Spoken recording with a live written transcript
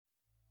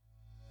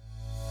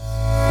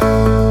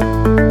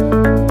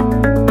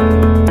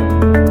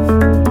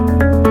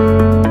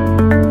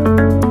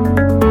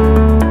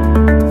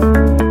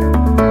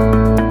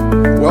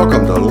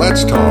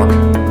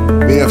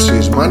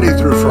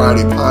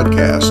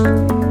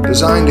podcast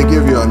designed to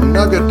give you a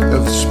nugget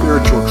of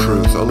spiritual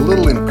truth, a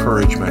little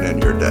encouragement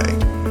in your day.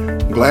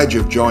 I'm glad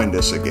you've joined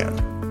us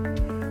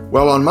again.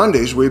 Well, on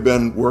Mondays, we've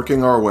been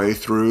working our way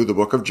through the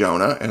book of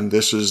Jonah, and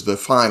this is the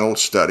final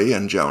study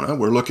in Jonah.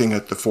 We're looking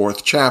at the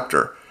 4th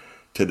chapter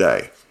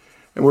today,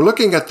 and we're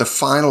looking at the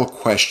final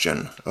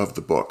question of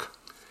the book.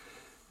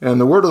 And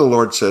the word of the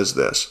Lord says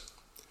this: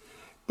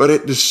 "But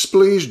it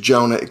displeased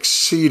Jonah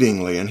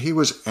exceedingly, and he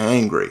was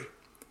angry.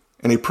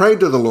 And he prayed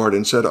to the Lord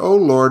and said, O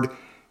Lord,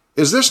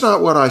 is this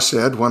not what I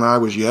said when I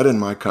was yet in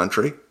my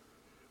country?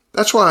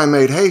 That's why I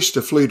made haste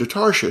to flee to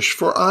Tarshish,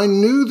 for I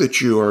knew that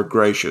you are a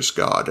gracious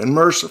God and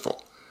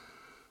merciful,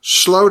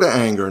 slow to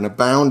anger and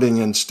abounding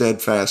in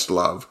steadfast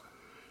love,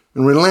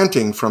 and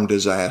relenting from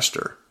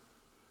disaster.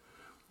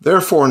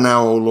 Therefore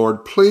now, O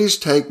Lord, please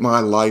take my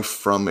life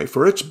from me,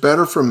 for it's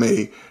better for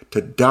me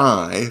to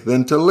die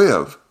than to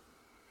live."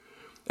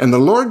 And the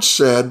Lord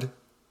said,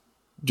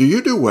 "Do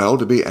you do well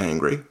to be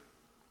angry?"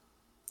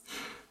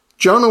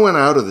 Jonah went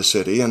out of the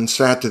city and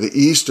sat to the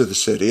east of the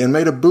city and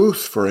made a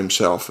booth for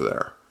himself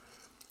there.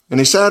 And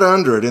he sat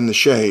under it in the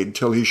shade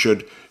till he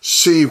should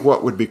see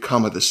what would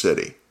become of the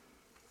city.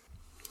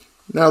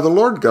 Now the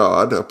Lord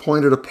God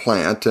appointed a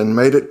plant and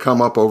made it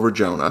come up over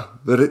Jonah,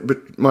 that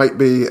it might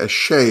be a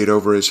shade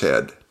over his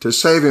head, to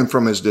save him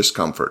from his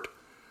discomfort.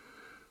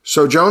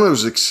 So Jonah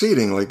was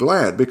exceedingly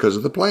glad because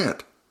of the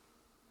plant.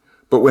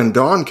 But when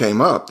dawn came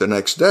up the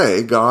next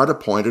day, God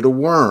appointed a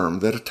worm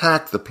that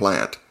attacked the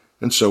plant,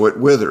 and so it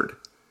withered.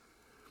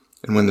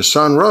 And when the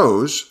sun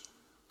rose,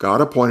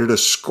 God appointed a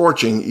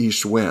scorching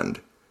east wind,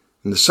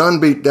 and the sun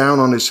beat down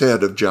on his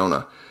head of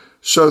Jonah,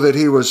 so that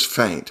he was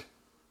faint.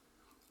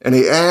 And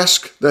he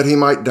asked that he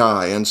might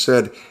die, and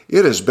said,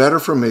 "It is better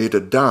for me to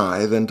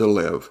die than to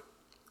live."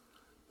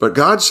 But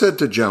God said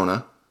to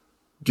Jonah,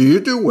 "Do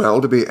you do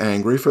well to be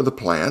angry for the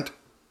plant?"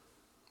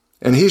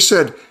 And he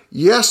said,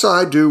 "Yes,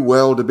 I do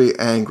well to be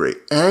angry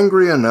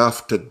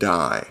enough to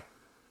die."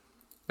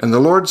 And the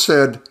Lord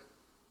said,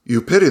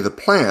 "You pity the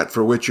plant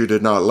for which you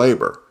did not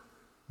labor,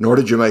 nor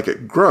did you make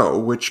it grow,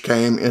 which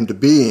came into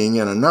being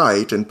in a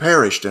night and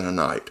perished in a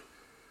night.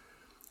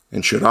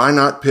 And should I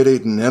not pity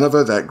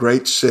Nineveh, that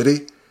great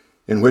city,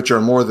 in which are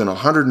more than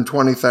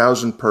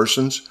 120,000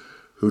 persons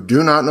who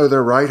do not know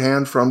their right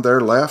hand from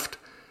their left,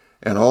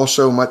 and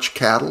also much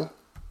cattle?"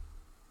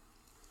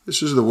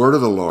 This is the word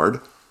of the Lord.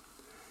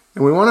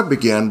 And we want to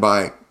begin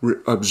by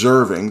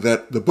observing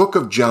that the book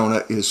of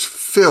Jonah is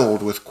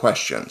filled with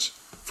questions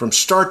from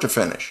start to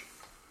finish.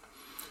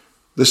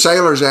 The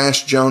sailors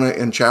asked Jonah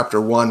in chapter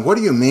 1, "What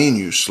do you mean,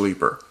 you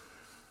sleeper?"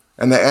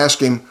 And they asked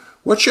him,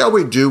 "What shall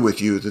we do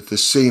with you that the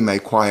sea may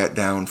quiet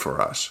down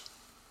for us?"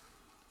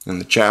 In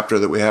the chapter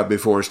that we have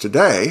before us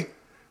today,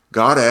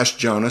 God asked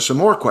Jonah some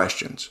more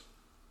questions.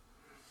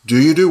 "Do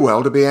you do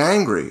well to be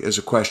angry?" is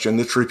a question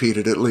that's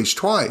repeated at least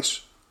twice.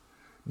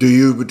 "Do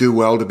you do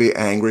well to be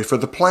angry for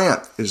the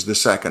plant?" is the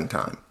second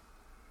time.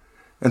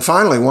 And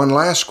finally, one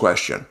last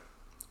question: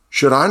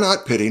 "Should I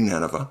not pity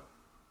Nineveh?"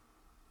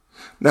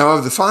 Now,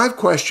 of the 5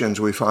 questions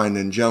we find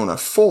in Jonah,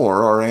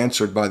 4 are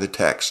answered by the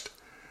text.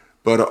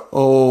 But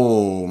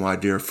oh, my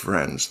dear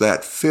friends,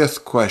 that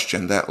 5th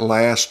question, that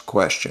last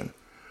question,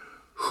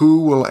 who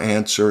will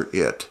answer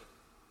it?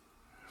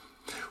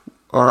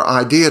 Our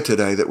idea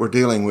today that we're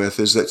dealing with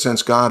is that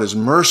since God is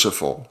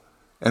merciful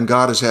and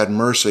God has had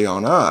mercy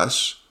on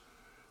us,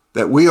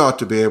 that we ought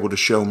to be able to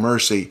show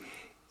mercy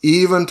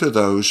even to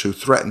those who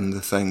threaten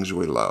the things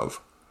we love.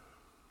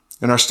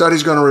 And our study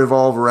is going to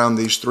revolve around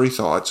these 3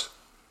 thoughts.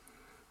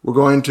 We're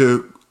going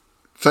to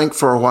think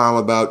for a while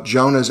about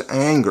Jonah's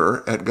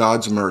anger at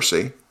God's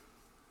mercy.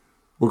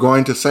 We're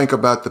going to think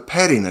about the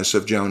pettiness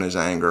of Jonah's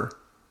anger.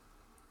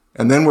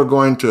 And then we're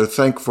going to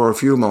think for a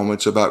few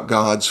moments about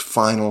God's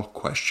final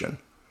question.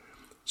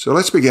 So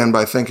let's begin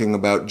by thinking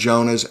about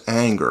Jonah's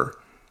anger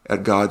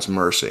at God's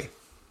mercy.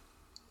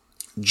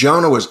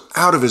 Jonah was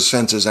out of his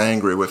senses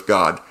angry with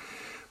God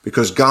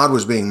because God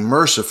was being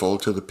merciful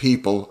to the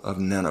people of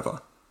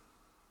Nineveh.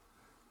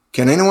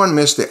 Can anyone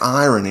miss the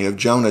irony of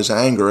Jonah's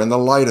anger in the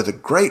light of the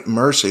great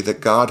mercy that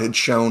God had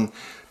shown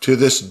to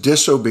this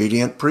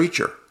disobedient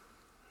preacher?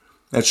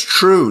 It's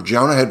true,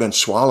 Jonah had been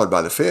swallowed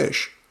by the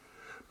fish,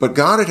 but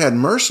God had had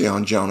mercy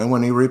on Jonah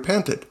when he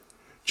repented,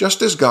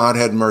 just as God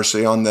had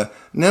mercy on the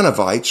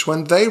Ninevites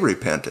when they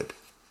repented.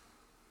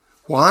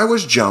 Why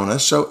was Jonah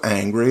so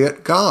angry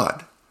at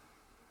God?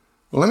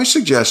 Well, let me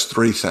suggest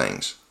 3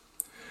 things.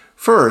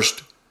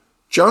 First,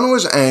 Jonah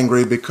was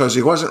angry because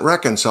he wasn't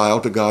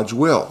reconciled to God's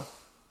will.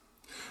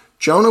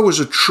 Jonah was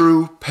a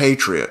true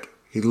patriot.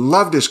 He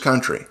loved his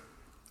country,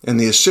 and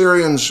the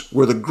Assyrians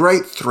were the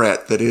great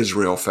threat that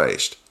Israel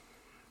faced.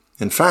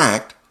 In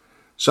fact,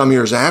 some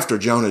years after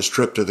Jonah's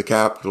trip to the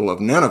capital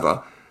of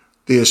Nineveh,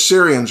 the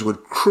Assyrians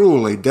would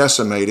cruelly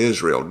decimate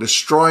Israel,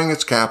 destroying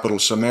its capital,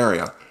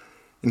 Samaria,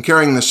 and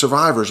carrying the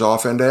survivors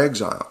off into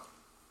exile.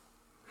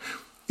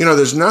 You know,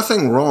 there's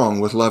nothing wrong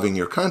with loving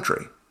your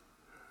country,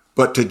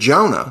 but to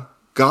Jonah,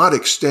 God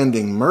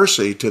extending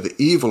mercy to the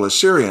evil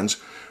Assyrians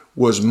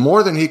was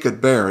more than he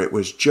could bear. It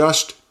was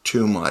just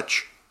too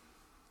much.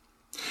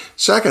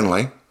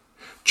 Secondly,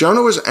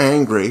 Jonah was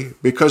angry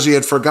because he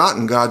had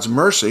forgotten God's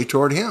mercy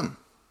toward him.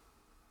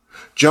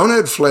 Jonah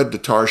had fled to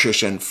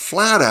Tarshish in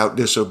flat-out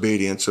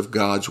disobedience of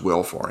God's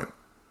will for him.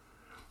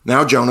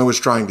 Now Jonah was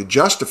trying to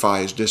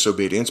justify his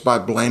disobedience by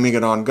blaming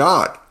it on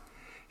God.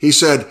 He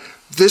said,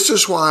 "This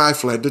is why I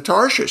fled to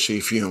Tarshish," he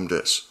fumed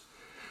us.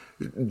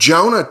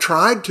 Jonah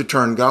tried to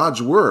turn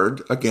God's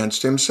word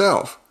against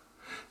himself.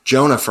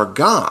 Jonah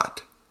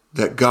forgot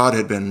that God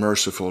had been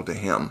merciful to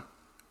him.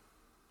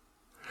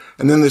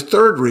 And then the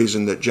third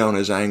reason that Jonah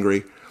is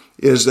angry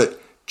is that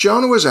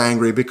Jonah was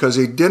angry because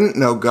he didn't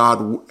know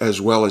God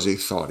as well as he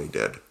thought he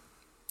did.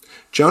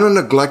 Jonah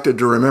neglected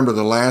to remember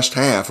the last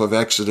half of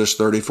Exodus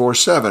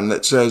 34:7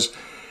 that says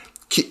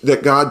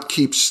that God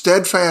keeps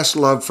steadfast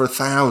love for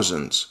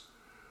thousands,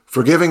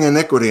 forgiving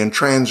iniquity and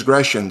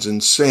transgressions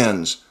and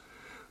sins,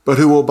 but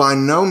who will by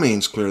no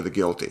means clear the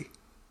guilty,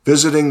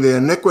 visiting the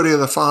iniquity of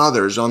the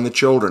fathers on the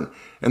children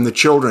and the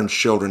children's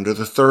children to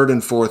the third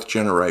and fourth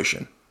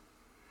generation.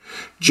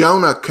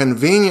 Jonah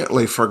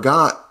conveniently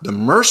forgot the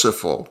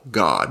merciful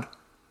God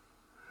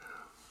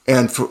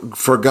and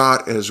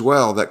forgot as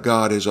well that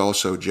God is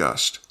also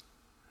just,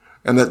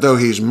 and that though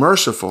he's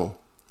merciful,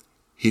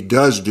 he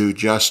does do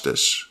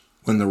justice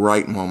when the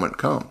right moment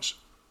comes.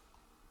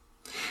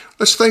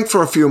 Let's think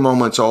for a few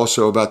moments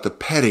also about the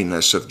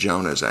pettiness of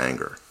Jonah's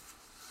anger.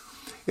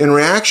 In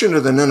reaction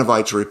to the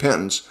Ninevites'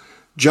 repentance,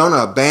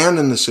 Jonah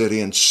abandoned the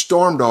city and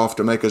stormed off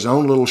to make his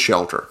own little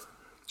shelter,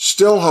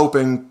 still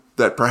hoping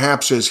that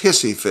perhaps his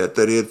hissy fit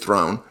that he had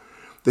thrown,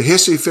 the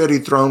hissy fit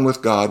he'd thrown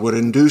with God, would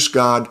induce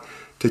God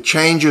to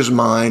change his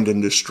mind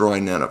and destroy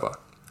Nineveh.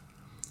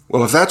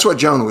 Well, if that's what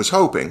Jonah was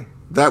hoping,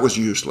 that was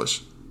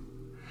useless.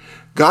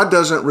 God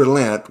doesn't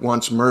relent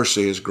once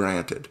mercy is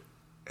granted.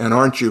 And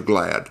aren't you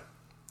glad?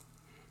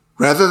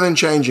 Rather than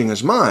changing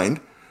his mind,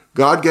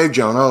 God gave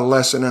Jonah a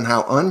lesson in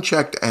how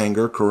unchecked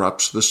anger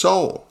corrupts the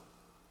soul.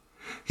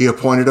 He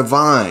appointed a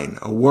vine,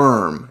 a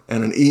worm,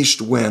 and an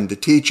east wind to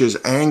teach his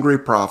angry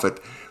prophet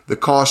the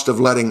cost of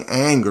letting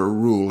anger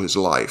rule his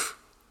life.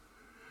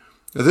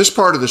 Now, this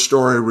part of the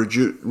story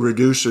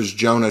reduces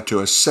Jonah to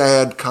a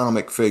sad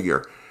comic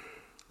figure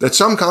that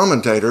some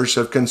commentators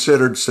have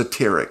considered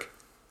satiric.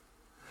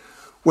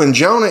 When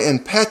Jonah in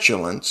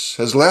petulance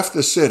has left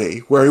the city,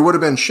 where he would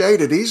have been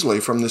shaded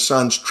easily from the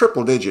sun's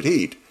triple-digit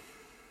heat,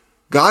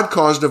 God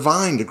caused a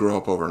vine to grow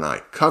up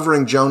overnight,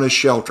 covering Jonah's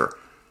shelter,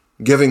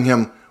 giving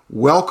him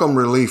welcome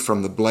relief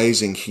from the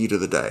blazing heat of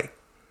the day.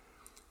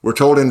 We're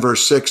told in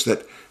verse 6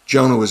 that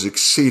Jonah was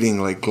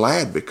exceedingly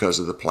glad because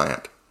of the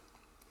plant.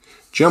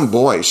 Jim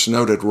Boyce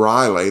noted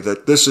wryly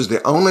that this is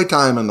the only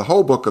time in the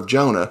whole book of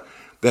Jonah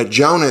that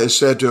Jonah is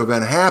said to have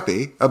been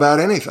happy about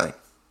anything.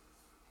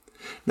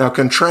 Now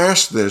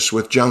contrast this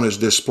with Jonah's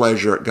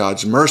displeasure at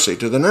God's mercy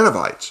to the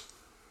Ninevites.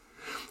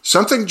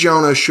 Something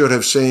Jonah should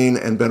have seen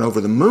and been over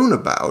the moon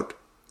about,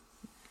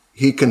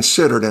 he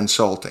considered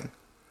insulting.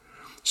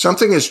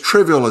 Something as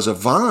trivial as a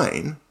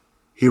vine,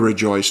 he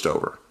rejoiced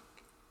over.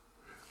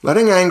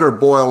 Letting anger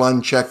boil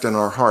unchecked in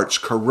our hearts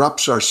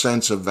corrupts our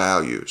sense of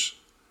values.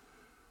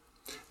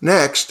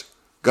 Next,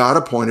 God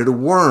appointed a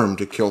worm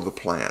to kill the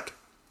plant.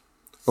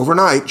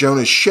 Overnight,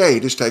 Jonah's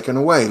shade is taken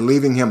away,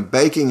 leaving him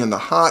baking in the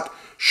hot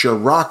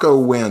Scirocco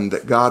wind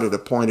that God had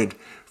appointed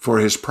for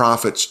his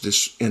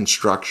prophet's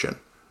instruction.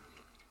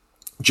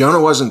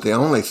 Jonah wasn't the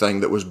only thing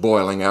that was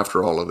boiling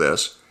after all of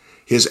this.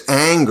 His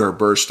anger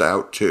burst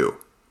out too.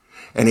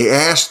 And he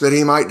asked that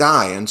he might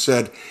die and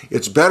said,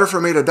 "It's better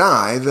for me to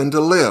die than to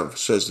live,"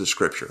 says the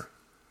scripture.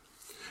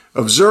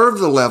 Observe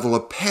the level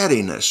of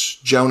pettiness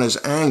Jonah's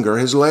anger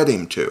has led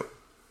him to.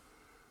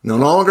 No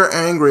longer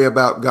angry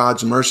about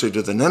God's mercy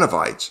to the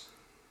Ninevites,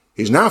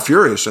 he's now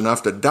furious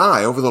enough to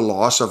die over the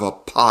loss of a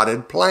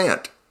potted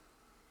plant.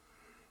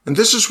 And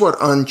this is what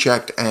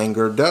unchecked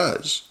anger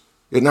does.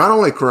 It not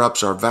only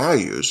corrupts our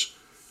values,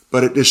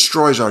 but it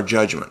destroys our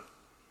judgment,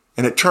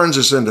 and it turns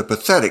us into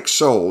pathetic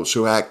souls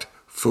who act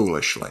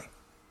foolishly.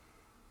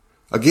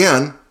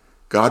 Again,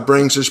 God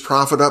brings his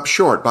prophet up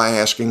short by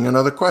asking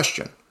another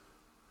question.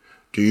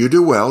 Do you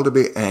do well to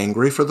be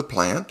angry for the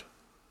plant?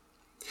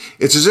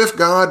 It's as if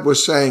God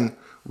was saying,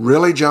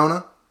 "Really,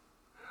 Jonah?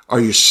 Are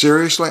you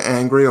seriously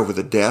angry over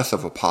the death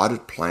of a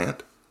potted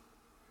plant?"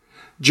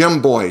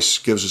 Jim Boyce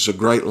gives us a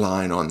great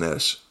line on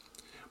this.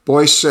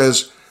 Boyce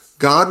says,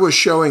 God was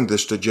showing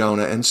this to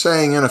Jonah and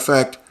saying, in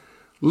effect,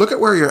 "Look at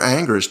where your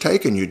anger has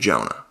taken you,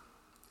 Jonah.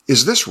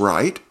 Is this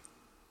right?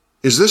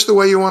 Is this the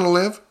way you want to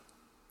live?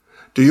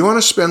 Do you want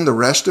to spend the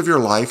rest of your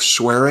life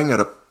swearing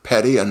at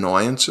petty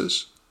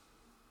annoyances?"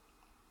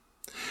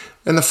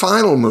 In the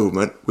final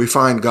movement, we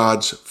find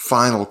God's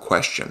final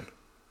question.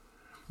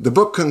 The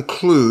book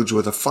concludes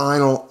with a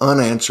final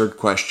unanswered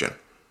question.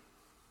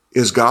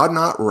 Is God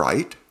not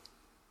right?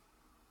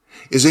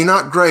 Is he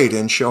not great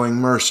in showing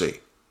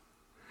mercy?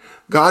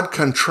 God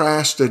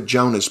contrasted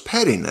Jonah's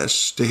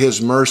pettiness to his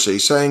mercy,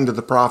 saying to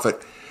the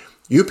prophet,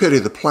 "You pity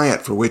the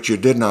plant for which you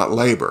did not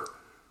labor,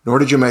 nor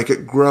did you make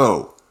it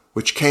grow,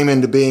 which came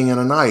into being in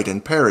a night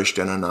and perished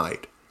in a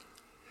night.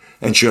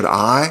 And should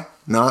I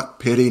not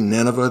pity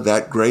Nineveh,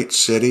 that great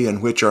city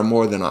in which are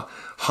more than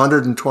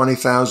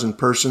 120,000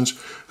 persons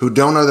who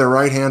don't know their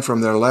right hand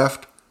from their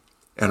left,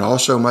 and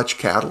also much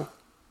cattle?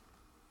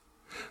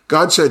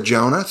 God said,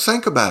 Jonah,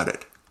 think about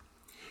it.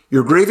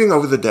 You're grieving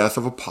over the death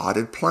of a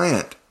potted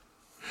plant.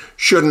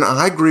 Shouldn't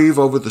I grieve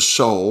over the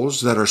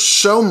souls that are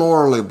so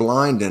morally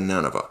blind in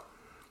Nineveh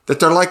that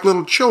they're like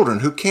little children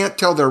who can't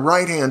tell their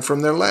right hand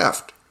from their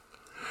left?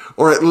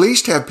 Or at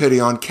least have pity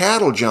on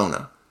cattle,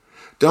 Jonah.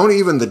 Don't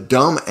even the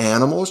dumb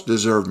animals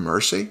deserve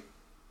mercy?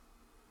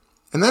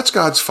 And that's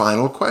God's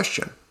final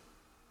question.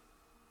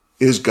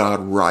 Is God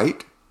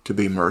right to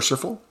be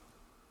merciful?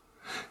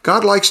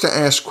 God likes to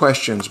ask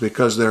questions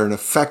because they're an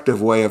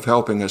effective way of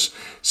helping us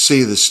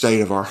see the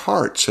state of our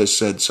hearts, has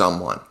said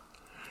someone.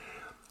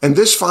 And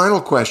this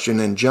final question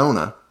in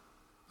Jonah,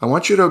 I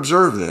want you to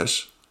observe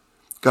this.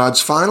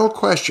 God's final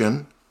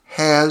question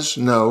has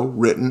no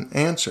written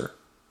answer.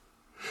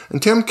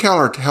 And Tim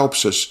Keller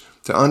helps us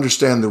to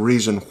understand the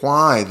reason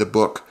why the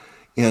book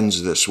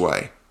ends this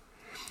way.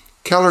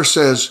 Keller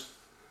says,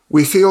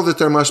 we feel that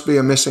there must be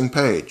a missing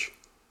page.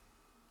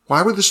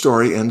 Why would the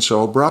story end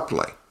so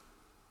abruptly?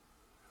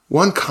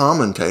 One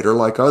commentator,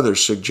 like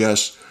others,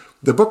 suggests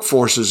the book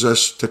forces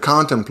us to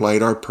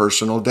contemplate our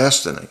personal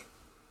destiny.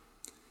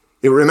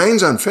 It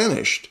remains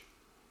unfinished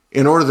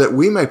in order that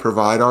we may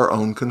provide our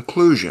own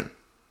conclusion.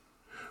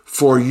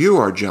 For you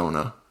are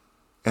Jonah,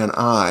 and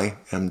I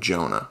am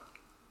Jonah.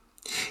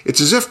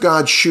 It's as if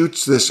God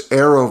shoots this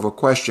arrow of a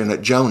question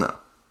at Jonah,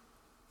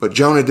 but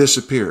Jonah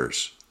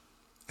disappears,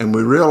 and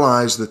we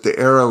realize that the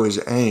arrow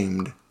is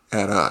aimed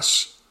at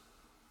us.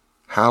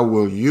 How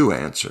will you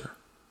answer?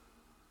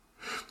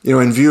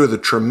 In view of the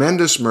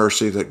tremendous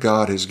mercy that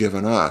God has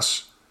given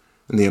us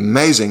and the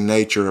amazing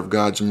nature of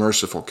God's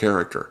merciful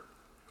character,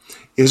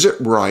 is it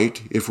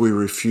right if we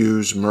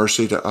refuse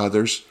mercy to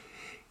others,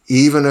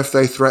 even if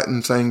they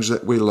threaten things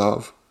that we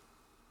love?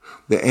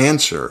 The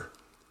answer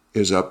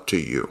is up to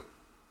you.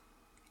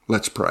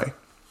 Let's pray.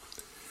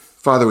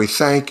 Father, we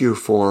thank you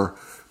for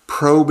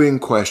probing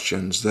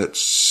questions that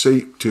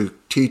seek to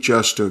teach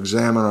us to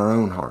examine our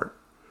own heart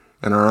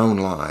and our own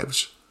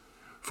lives.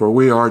 For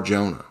we are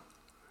Jonah.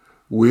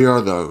 We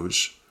are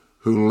those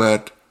who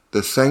let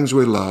the things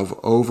we love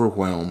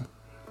overwhelm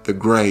the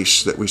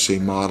grace that we see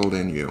modeled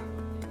in you.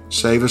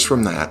 Save us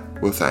from that.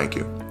 We'll thank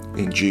you.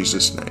 In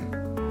Jesus' name,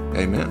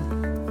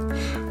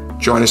 amen.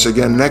 Join us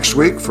again next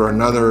week for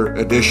another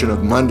edition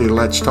of Monday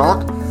Let's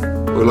Talk.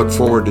 We look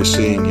forward to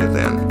seeing you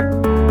then.